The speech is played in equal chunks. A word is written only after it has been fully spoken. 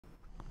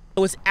It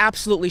was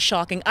absolutely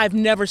shocking. I've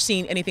never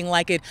seen anything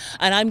like it,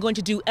 and I'm going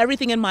to do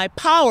everything in my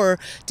power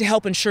to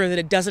help ensure that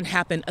it doesn't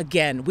happen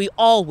again. We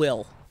all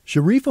will.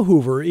 Sharifa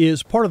Hoover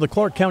is part of the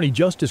Clark County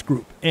Justice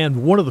Group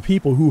and one of the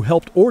people who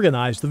helped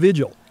organize the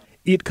vigil.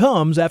 It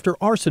comes after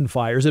arson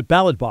fires at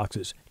ballot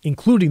boxes,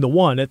 including the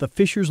one at the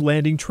Fisher's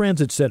Landing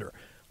Transit Center.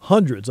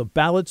 Hundreds of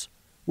ballots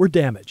were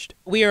damaged.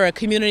 We are a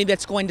community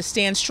that's going to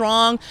stand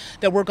strong,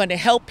 that we're going to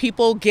help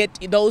people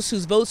get those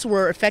whose votes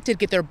were affected,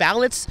 get their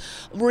ballots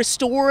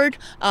restored,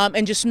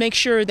 and just make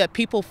sure that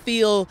people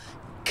feel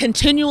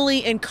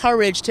continually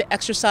encouraged to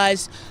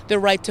exercise their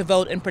right to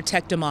vote and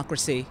protect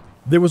democracy.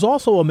 There was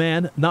also a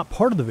man not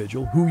part of the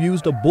vigil who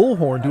used a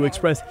bullhorn to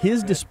express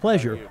his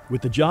displeasure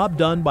with the job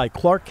done by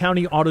Clark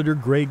County Auditor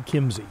Greg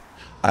Kimsey.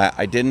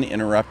 I didn't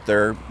interrupt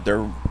their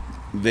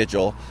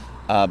vigil,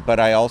 but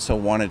I also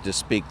wanted to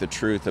speak the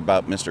truth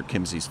about Mr.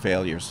 Kimsey's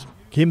failures.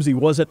 Kimsey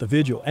was at the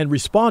vigil and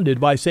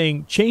responded by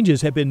saying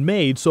changes have been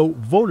made so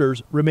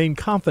voters remain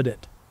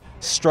confident.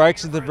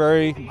 Strikes at the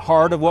very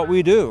heart of what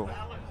we do.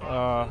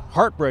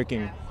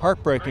 Heartbreaking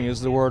is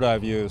the word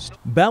I've used.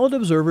 Ballot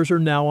observers are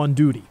now on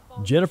duty.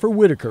 Jennifer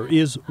Whitaker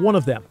is one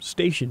of them,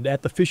 stationed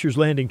at the Fisher's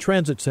Landing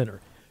Transit Center.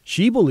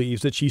 She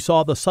believes that she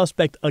saw the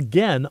suspect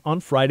again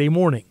on Friday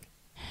morning.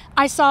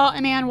 I saw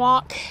a man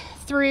walk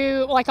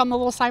through, like on the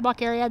little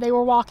sidewalk area, they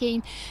were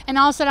walking, and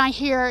all of a sudden I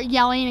hear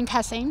yelling and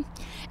cussing,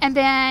 and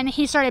then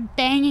he started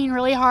banging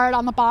really hard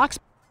on the box.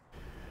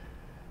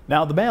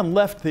 Now, the man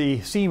left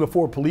the scene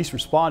before police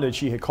responded.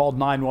 She had called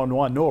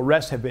 911. No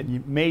arrests have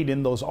been made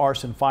in those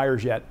arson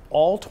fires yet.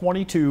 All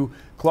 22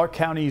 Clark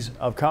County's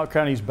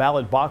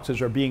ballot boxes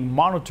are being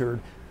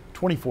monitored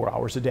 24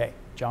 hours a day.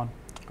 John?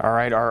 All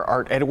right, our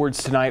Art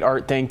Edwards tonight.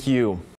 Art, thank you.